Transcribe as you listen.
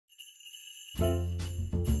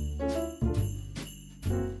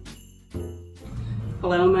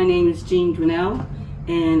Hello, my name is Jean Dwinnell,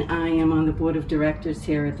 and I am on the board of directors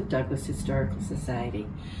here at the Douglas Historical Society.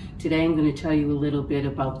 Today I'm going to tell you a little bit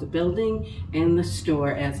about the building and the store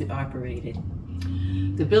as it operated.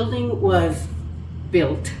 The building was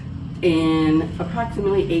built in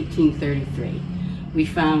approximately 1833. We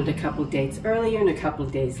found a couple dates earlier and a couple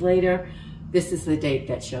days later. This is the date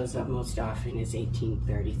that shows up most often, is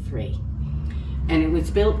 1833. And it was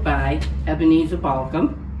built by Ebenezer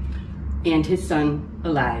Balcom and his son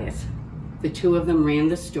Elias. The two of them ran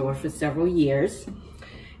the store for several years.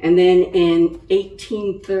 And then in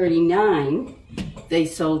 1839, they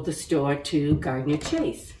sold the store to Gardner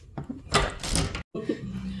Chase.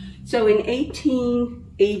 So in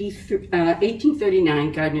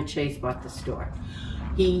 1839, Gardner Chase bought the store.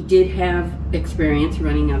 He did have experience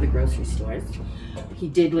running other grocery stores. He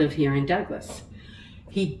did live here in Douglas.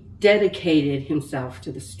 He dedicated himself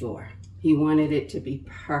to the store. He wanted it to be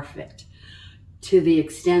perfect, to the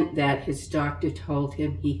extent that his doctor told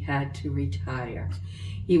him he had to retire.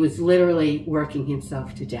 He was literally working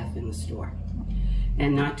himself to death in the store.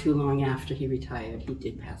 And not too long after he retired, he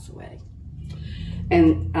did pass away.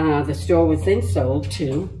 And the store was then sold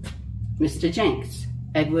to Mr. Jenckes,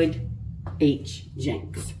 Edward H.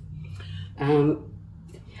 Jenckes.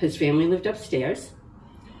 His family lived upstairs.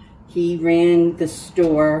 He ran the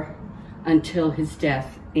store until his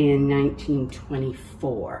death in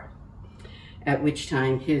 1924, at which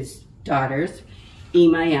time his daughters,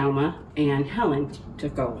 Alma and Helen,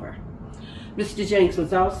 took over. Mr. Jenckes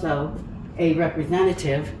was also a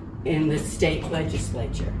representative in the state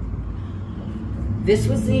legislature. This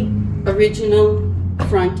was the original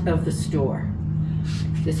front of the store.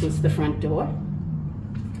 This was the front door.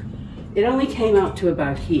 It only came out to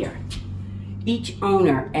about here. Each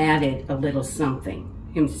owner added a little something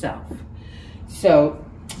himself. So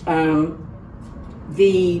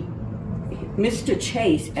Mr.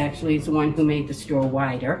 Chase actually is the one who made the store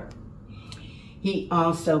wider. He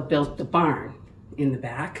also built the barn in the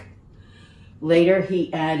back. Later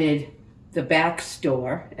he added the back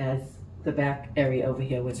store, as the back area over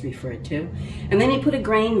here was referred to. And then he put a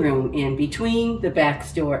grain room in between the back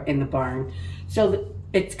store and the barn so that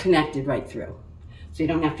it's connected right through. So you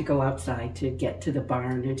don't have to go outside to get to the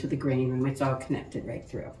barn or to the grain room. It's all connected right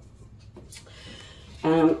through.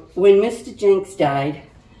 When Mr. Jenckes died,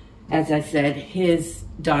 as I said, his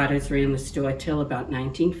daughters ran the store till about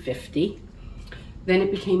 1950. Then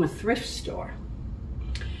it became a thrift store.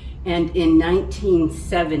 And in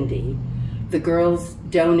 1970, the girls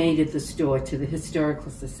donated the store to the Historical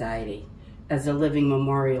Society as a living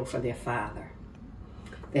memorial for their father.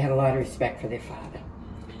 They had a lot of respect for their father.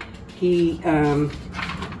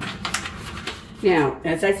 Now,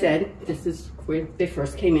 as I said, this is where they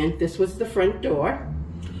first came in. This was the front door.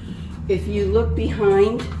 If you look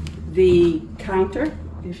behind the counter,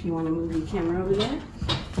 if you want to move the camera over there,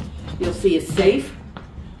 you'll see a safe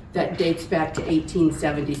that dates back to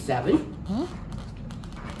 1877.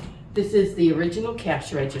 This is the original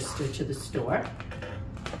cash register to the store.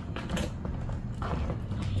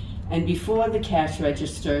 And before the cash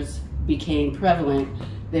registers became prevalent,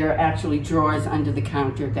 there are actually drawers under the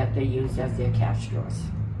counter that they used as their cash drawers.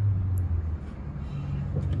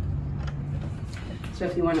 So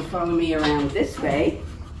if you want to follow me around this way,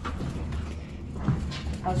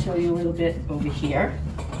 I'll show you a little bit over here.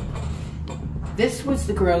 This was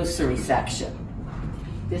the grocery section.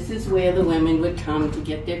 This is where the women would come to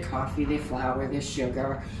get their coffee, their flour, their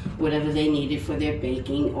sugar, whatever they needed for their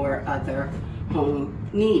baking or other home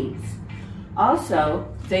needs. Also,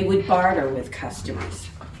 they would barter with customers.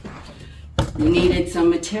 You needed some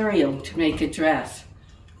material to make a dress.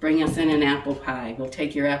 Bring us in an apple pie. We'll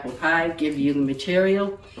take your apple pie, give you the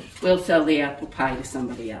material. We'll sell the apple pie to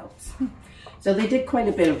somebody else. So they did quite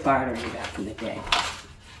a bit of bartering back in the day.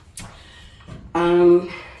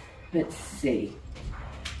 Let's see.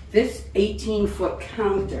 This 18-foot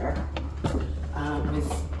counter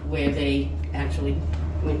was where they actually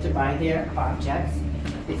went to buy their objects.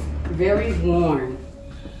 It's very worn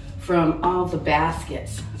from all the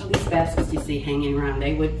baskets. All these baskets you see hanging around,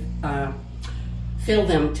 they would fill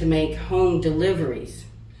them to make home deliveries.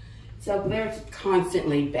 So there's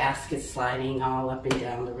constantly baskets sliding all up and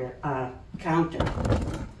down the counter.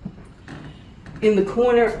 In the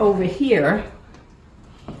corner over here,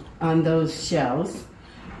 on those shelves,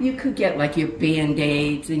 you could get like your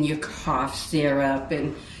Band-Aids and your cough syrup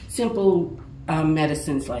and simple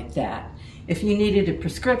medicines like that. If you needed a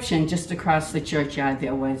prescription, just across the churchyard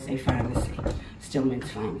there was a pharmacy,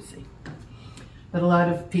 Stillman's Pharmacy. But a lot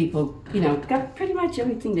of people, got pretty much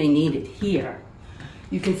everything they needed here.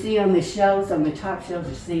 You can see on the shelves, on the top shelves,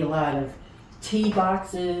 you see a lot of tea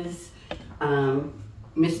boxes,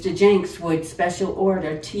 Mr. Jenckes would special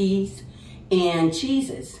order teas and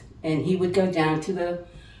cheeses, and he would go down to the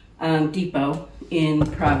depot in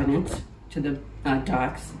Providence, to the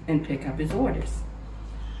docks, and pick up his orders.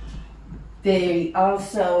 They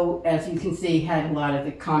also, as you can see, had a lot of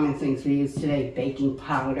the common things we use today: baking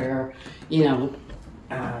powder, you know,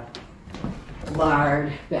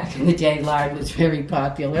 lard. Back in the day, lard was very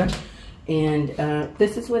popular. And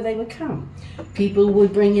this is where they would come. People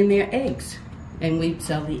would bring in their eggs, and we'd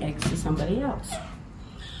sell the eggs to somebody else.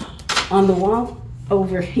 On the wall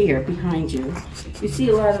over here behind you, you see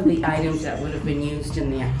a lot of the items that would have been used in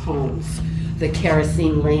their homes. The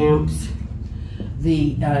kerosene lamps,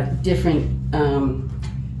 the different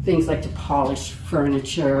things like to polish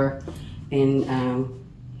furniture, and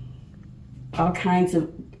all kinds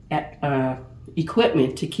of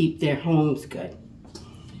equipment to keep their homes good.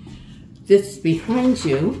 This behind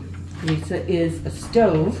you, Lisa, is a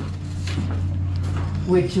stove,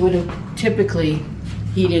 which would have typically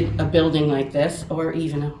heated a building like this, or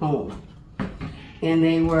even a home. And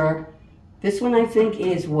they were, this one I think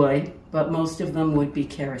is wood, but most of them would be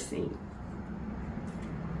kerosene.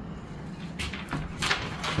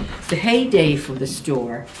 The heyday for the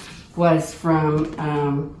store was from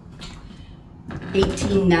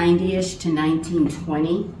 1890-ish to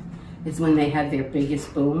 1920 is when they had their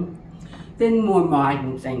biggest boom. Then more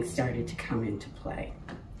modern things started to come into play.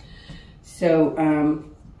 So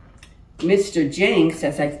Mr. Jenckes,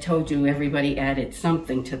 as I told you, everybody added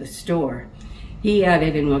something to the store. He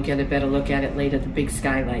added, and we'll get a better look at it later, the big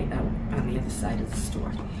skylight out on the other side of the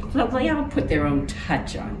store. So they all put their own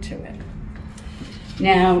touch onto it.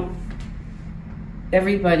 Now,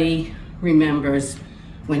 everybody remembers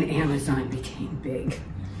when Amazon became big.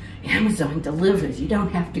 Amazon delivers. You don't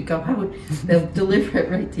have to go out. They'll deliver it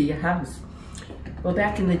right to your house. Well,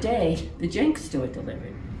 back in the day, the Jenckes store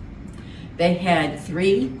delivered. They had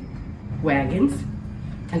 3 wagons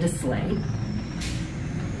and a sleigh.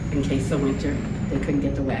 In case of winter, they couldn't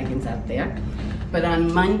get the wagons out there. But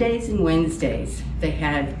on Mondays and Wednesdays, they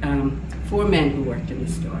had 4 men who worked in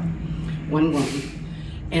the store, 1 woman.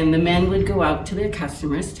 And the men would go out to their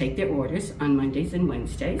customers, take their orders on Mondays and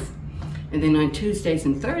Wednesdays. And then on Tuesdays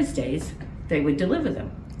and Thursdays, they would deliver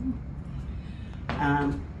them.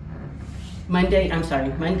 Monday and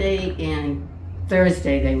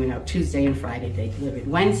Thursday they went out. Tuesday and Friday they delivered.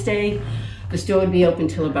 Wednesday, the store would be open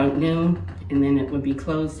till about noon, and then it would be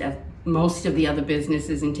closed, as most of the other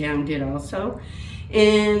businesses in town did also.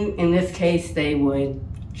 And in this case, they would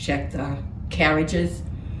check the carriages,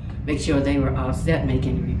 make sure they were all set, make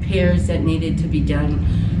any repairs that needed to be done,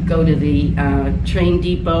 go to the train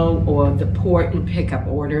depot or the port and pick up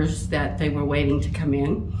orders that they were waiting to come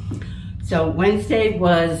in. So Wednesday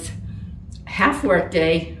was half work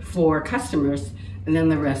day for customers, and then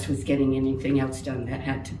the rest was getting anything else done that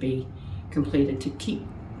had to be completed to keep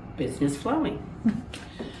business flowing.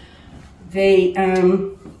 They,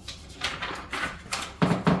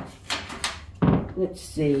 let's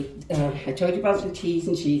see, I told you about the teas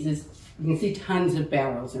and cheeses. You can see tons of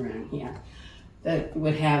barrels around here that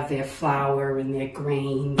would have their flour and their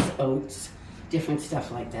grains, oats, different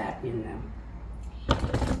stuff like that in them.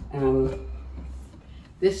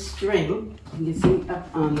 This string, you can see up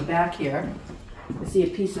on the back here, you see a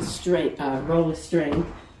piece of string, roll of string,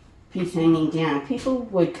 piece hanging down. People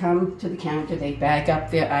would come to the counter, they bag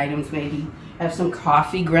up their items, maybe have some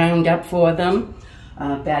coffee ground up for them,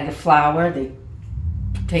 a bag of flour, they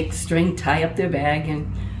take the string, tie up their bag,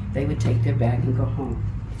 and they would take their bag and go home.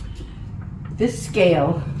 This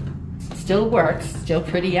scale still works, still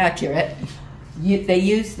pretty accurate. They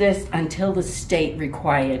used this until the state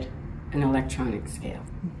required an electronic scale.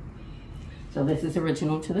 So this is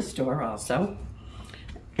original to the store also.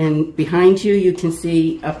 And behind you, you can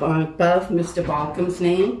see up above Mr. Balcom's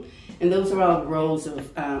name, and those are all rolls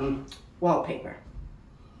of wallpaper.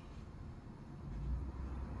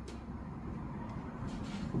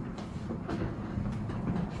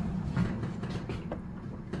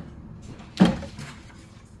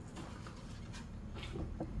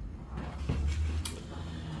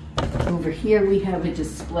 Over here we have a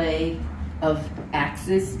display of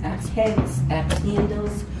axes, axe heads, axe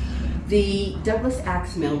handles. The Douglas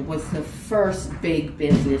Axe Mill was the first big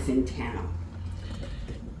business in town.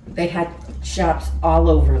 They had shops all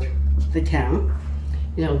over the town.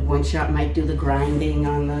 You know, one shop might do the grinding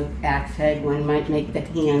on the axe head, one might make the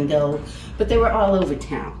handle, but they were all over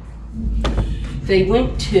town. They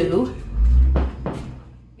went to,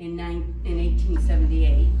 in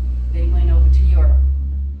 1878, they went over to Europe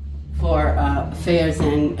for fairs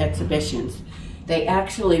and exhibitions. They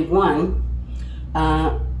actually won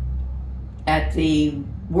at the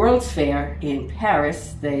World's Fair in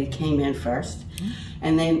Paris. They came in first,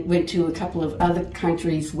 and then went to a couple of other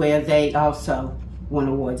countries where they also won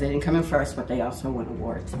awards. They didn't come in first, but they also won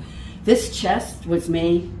awards. This chest was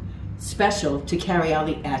made special to carry all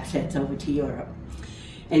the axe heads over to Europe.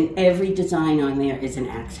 And every design on there is an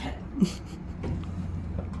axe head.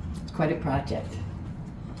 It's quite a project.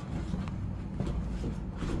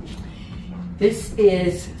 This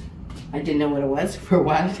is, I didn't know what it was for a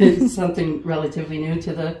while. It's something relatively new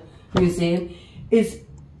to the museum. Is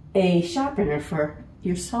a sharpener for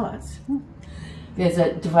your saws. There's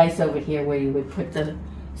a device over here where you would put the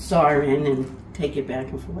saw in and take it back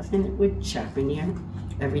and forth, and it would sharpen your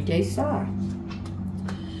everyday saw.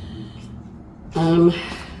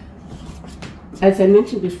 As I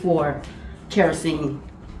mentioned before, kerosene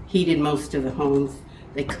heated most of the homes.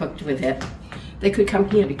 They cooked with it. They could come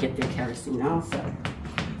here to get their kerosene also.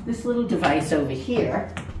 This little device over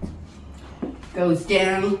here goes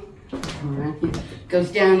down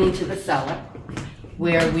into the cellar,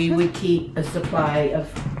 where we would keep a supply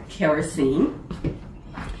of kerosene.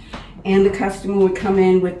 And the customer would come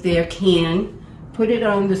in with their can, put it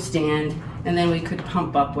on the stand, and then we could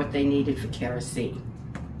pump up what they needed for kerosene.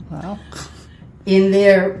 Wow. In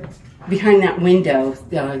there, behind that window,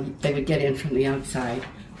 they would get in from the outside.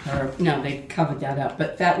 Or, no, they covered that up,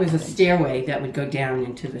 but that was a stairway that would go down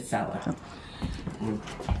into the cellar.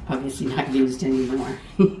 Obviously not used anymore.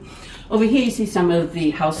 Over here you see some of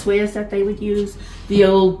the housewares that they would use. The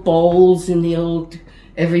old bowls and the old,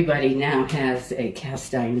 everybody now has a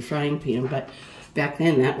cast iron frying pan, but back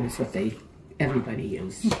then that was what everybody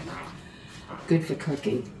used. Good for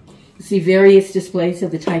cooking. You see various displays of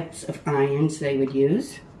the types of irons they would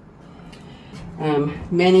use.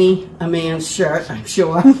 Many a man's shirt, I'm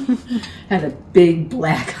sure, had a big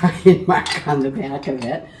black iron mark on the back of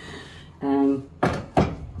it.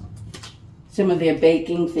 Some of their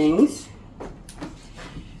baking things.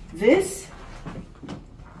 This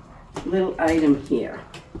little item here.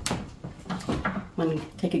 Want to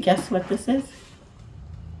take a guess what this is?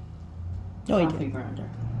 No idea. Coffee grinder.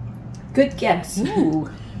 Good guess. Ooh.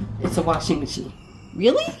 It's a washing machine.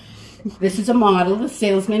 Really? This is a model the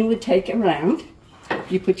salesman would take around.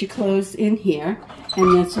 You put your clothes in here,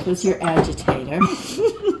 and this was your agitator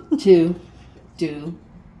to do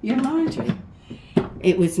your laundry.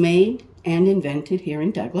 It was made and invented here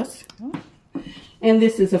in Douglas. And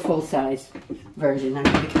this is a full-size version. I'm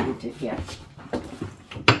going to count it here.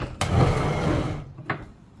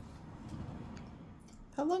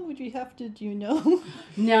 How long would you have to, do you know?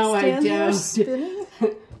 No, I don't. Spinning?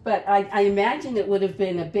 But I imagine it would have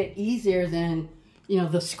been a bit easier than, you know,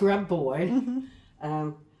 the scrub board.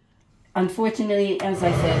 Unfortunately, as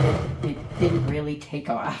I said, it didn't really take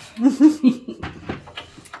off.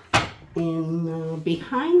 And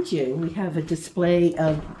behind you, we have a display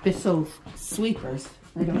of Bissell sweepers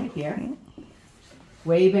right over here.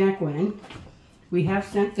 Way back when. We have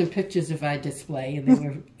sent them pictures of our display,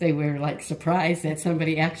 and they were like surprised that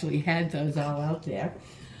somebody actually had those all out there.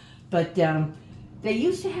 But they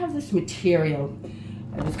used to have this material.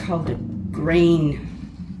 It was called a grain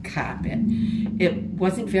carpet. It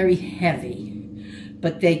wasn't very heavy,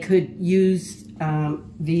 but they could use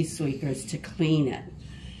these sweepers to clean it.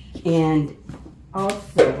 And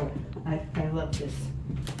also, I love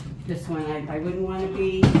this one. I wouldn't want to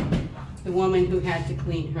be the woman who had to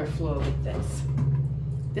clean her floor with this.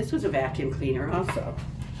 This was a vacuum cleaner also.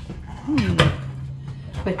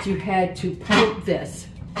 But you had to pump this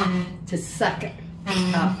to suck it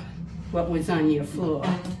up what was on your floor.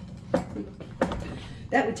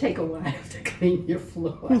 That would take a while to clean your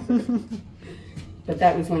floor. But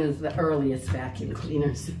that was one of the earliest vacuum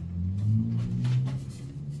cleaners.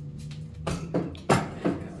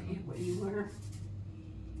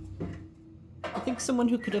 I think someone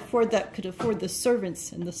who could afford that could afford the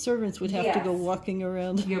servants, and the servants would have to go walking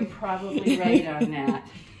around. You're probably right on that.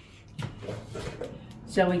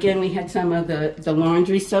 So again, we had some of the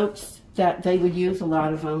laundry soaps that they would use. A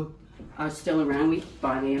lot of them are still around. We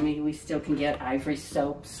bought them. I mean, we still can get Ivory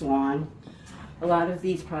soap, Swan. A lot of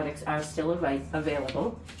these products are still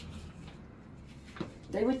available.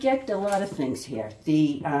 They would get a lot of things here.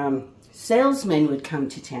 The salesmen would come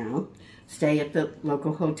to town, stay at the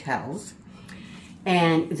local hotels,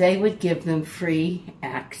 and they would give them free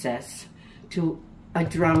access to a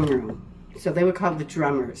drum room. So they were called the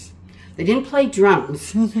drummers. They didn't play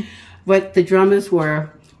drums. What the drummers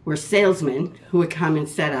were salesmen who would come and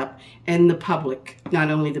set up, and the public,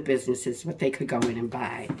 not only the businesses, but they could go in and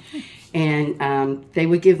buy. And they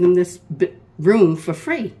would give them this room for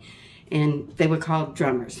free, and they were called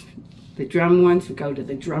drummers. The drum ones would go to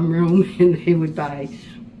the drum room, and they would buy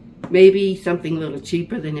Maybe something a little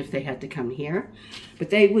cheaper than if they had to come here. But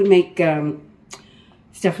they would make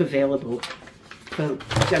stuff available for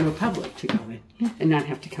the general public to go in and not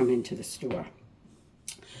have to come into the store.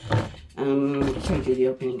 I showed you the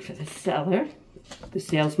opening for the cellar. The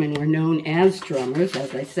salesmen were known as drummers,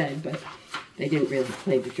 as I said, but they didn't really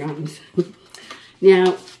play the drums.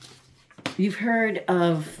 Now, you've heard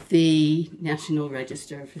of the National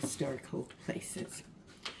Register of Historical Places.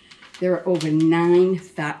 There are over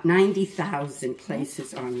 90,000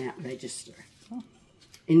 places on that register.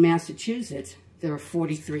 In Massachusetts, there are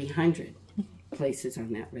 4,300 places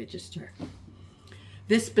on that register.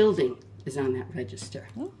 This building is on that register.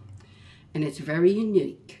 And it's very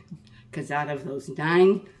unique because out of those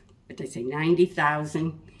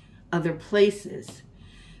 90,000 other places,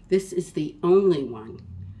 this is the only one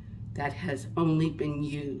that has only been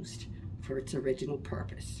used for its original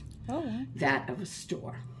purpose, that of a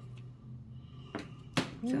store.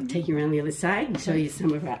 So I'll take you around the other side and show you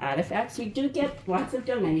some of our artifacts. We do get lots of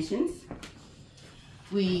donations.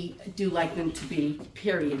 We do like them to be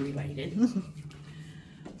period related.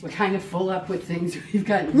 We're kind of full up with things we've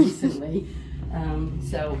gotten recently.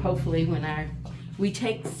 So hopefully we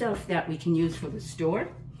take stuff that we can use for the store,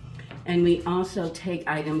 and we also take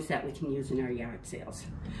items that we can use in our yard sales.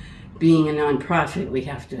 Being a nonprofit, we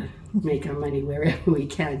have to make our money wherever we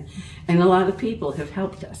can. And a lot of people have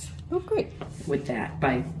helped us with that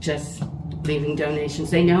by just leaving donations.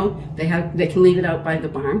 They know they can leave it out by the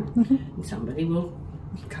barn, and somebody will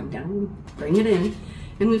come down and bring it in.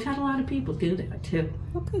 And we've had a lot of people do that too.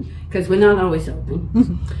 Because we're not always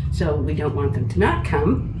open. So we don't want them to not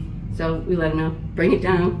come. So we let them know, bring it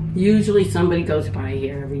down. Usually somebody goes by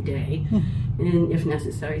here every day. And if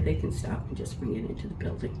necessary, they can stop and just bring it into the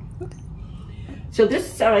building. So this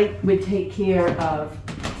side would take care of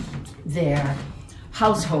their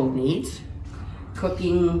household needs.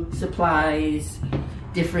 Cooking supplies,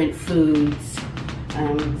 different foods,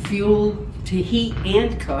 fuel to heat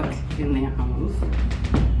and cook in their homes.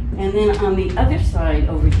 And then on the other side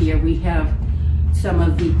over here, we have some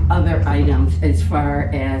of the other items as far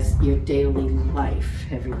as your daily life.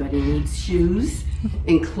 Everybody needs shoes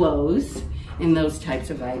and clothes and those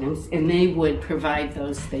types of items, and they would provide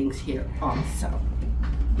those things here also.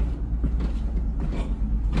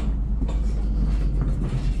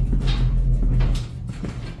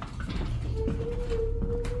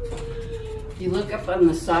 If you look up on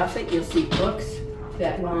the soffit, you'll see books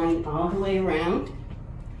that line all the way around.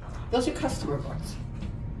 Those are customer books.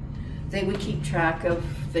 They would keep track of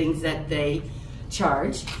things that they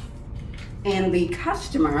charged. And the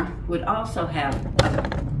customer would also have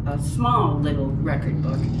a small little record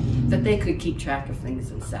book that they could keep track of things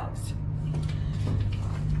themselves.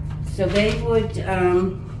 So they would,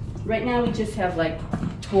 right now we just have like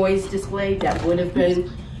toys displayed that would have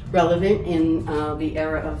been relevant in the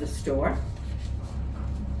era of the store.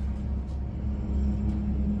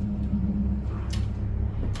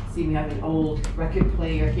 See, we have an old record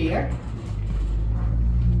player here.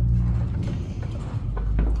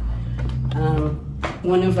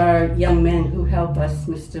 One of our young men who helped us,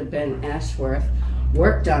 Mr. Ben Ashworth,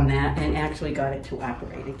 worked on that and actually got it to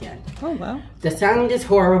operate again. Oh, wow. The sound is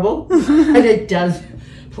horrible, but it does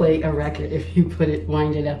play a record if you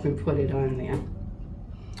wind it up and put it on there.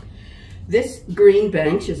 This green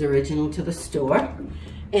bench is original to the store,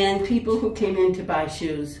 and people who came in to buy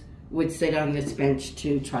shoes would sit on this bench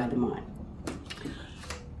to try them on.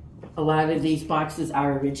 A lot of these boxes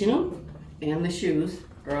are original, and the shoes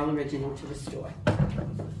are all original to the store.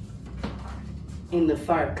 In the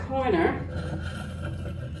far corner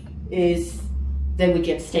they would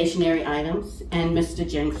get stationary items, and Mr.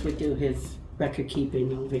 Jenckes would do his record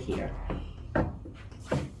keeping over here.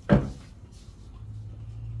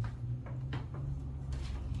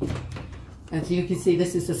 As you can see,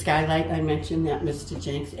 this is the skylight I mentioned that Mr.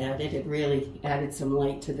 Jenckes added. It really added some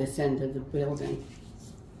light to this end of the building.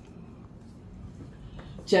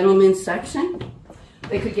 Gentlemen's section.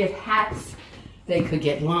 They could get hats, they could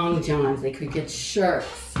get long johns, they could get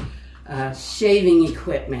shirts, shaving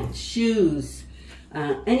equipment, shoes,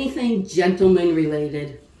 anything gentleman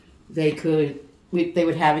related. They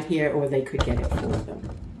would have it here, or they could get it for them.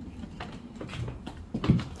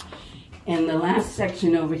 And the last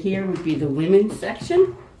section over here would be the women's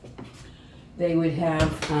section. They would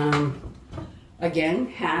have, again,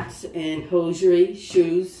 hats and hosiery,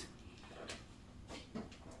 shoes.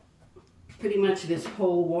 Pretty much this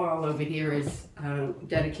whole wall over here is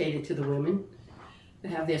dedicated to the women. They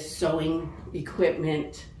have their sewing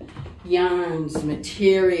equipment, yarns,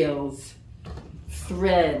 materials,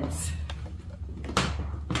 threads.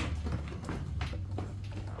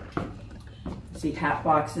 see hat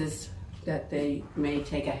boxes that they may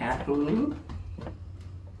take a hat home in.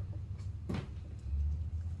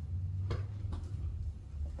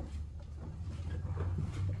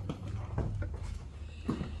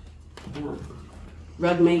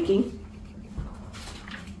 Rug making.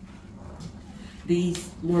 These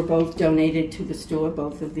were both donated to the store.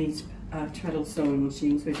 Both of these treadle sewing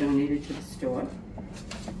machines were donated to the store.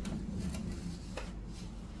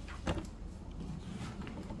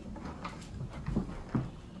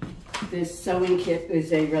 This sewing kit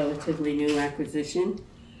is a relatively new acquisition.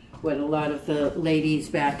 What a lot of the ladies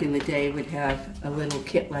back in the day would have a little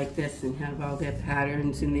kit like this and have all their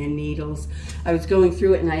patterns and their needles. I was going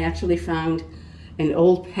through it and I actually found an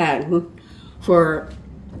old pattern for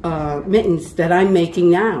mittens that I'm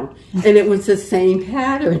making now. And it was the same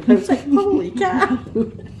pattern. I was like, holy cow.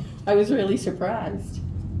 I was really surprised.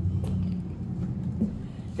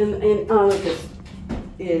 And all of this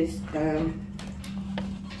is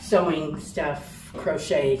sewing stuff,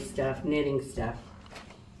 crochet stuff, knitting stuff.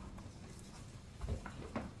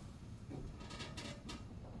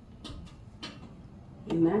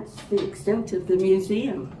 And that's the extent of the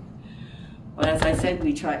museum. Well, as I said,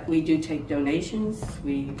 we do take donations.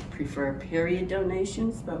 We prefer period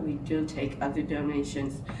donations, but we do take other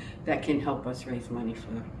donations that can help us raise money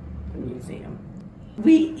for the museum.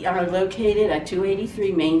 We are located at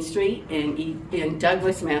 283 Main Street in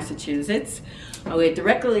Douglas, Massachusetts. We're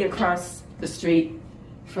directly across the street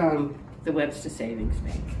from the Webster Savings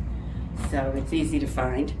Bank, so it's easy to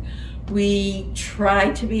find. We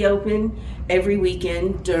try to be open every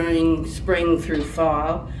weekend during spring through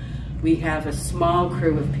fall. We have a small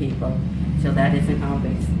crew of people, so that isn't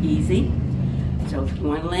always easy. So if you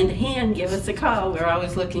want to lend a hand, give us a call. We're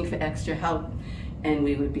always looking for extra help, and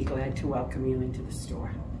we would be glad to welcome you into the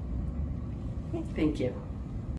store. Thank you.